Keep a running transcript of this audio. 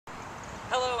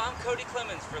I'm Cody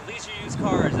Clemens for Leisure Used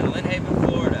Cars in Lynn Haven,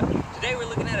 Florida. Today we're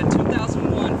looking at a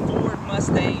 2001 Ford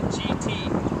Mustang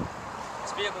GT.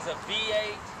 This vehicle's a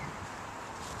V8,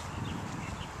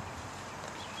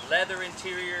 leather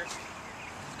interior.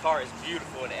 This car is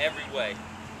beautiful in every way.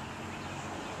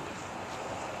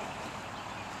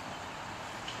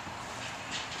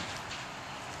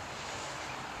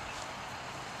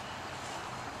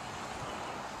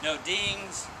 No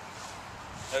dings,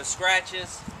 no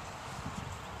scratches.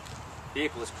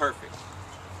 Vehicle is perfect.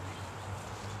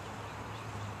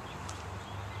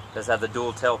 Does have the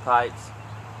dual tailpipes,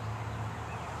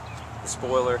 the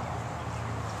spoiler.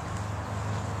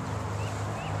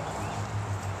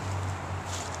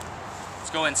 Let's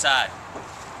go inside.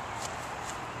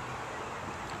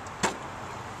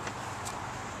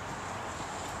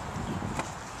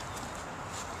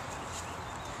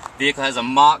 Vehicle has a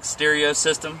Mach stereo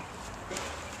system.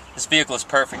 This vehicle is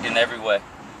perfect in every way.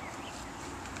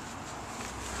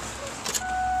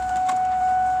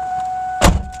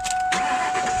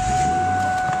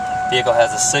 Vehicle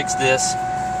has a 6-disc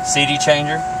CD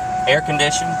changer, air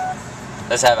conditioned,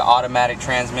 does have an automatic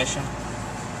transmission.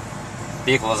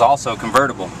 Vehicle is also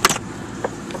convertible.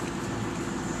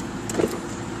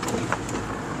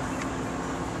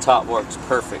 Top works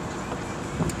perfect.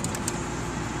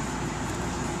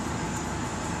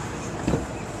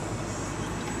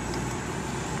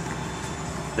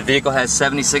 The vehicle has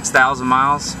 76,000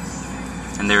 miles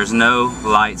and there's no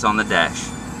lights on the dash.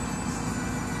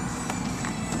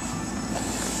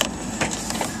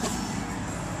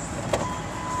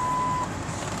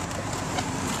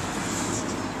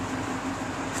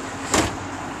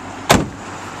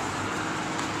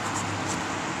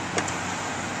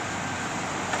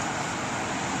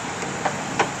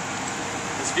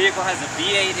 This vehicle has a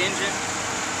V8 engine.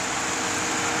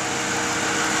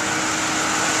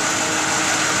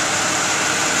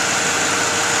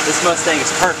 This Mustang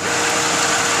is perfect.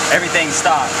 Everything's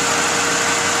stock.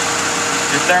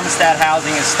 Your thermostat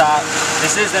housing is stock.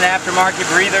 This is an aftermarket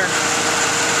breather,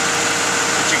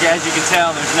 but as you can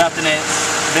tell, there's nothing that's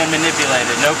been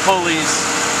manipulated. No pulleys,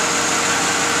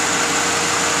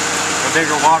 a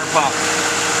bigger water pump.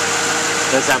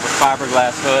 It does have a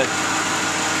fiberglass hood.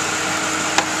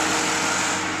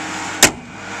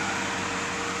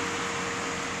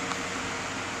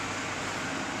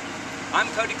 I'm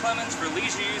Cody Clemens for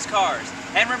Leisure Used Cars.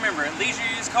 And remember, at Leisure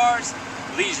Used Cars,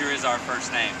 leisure is our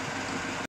first name.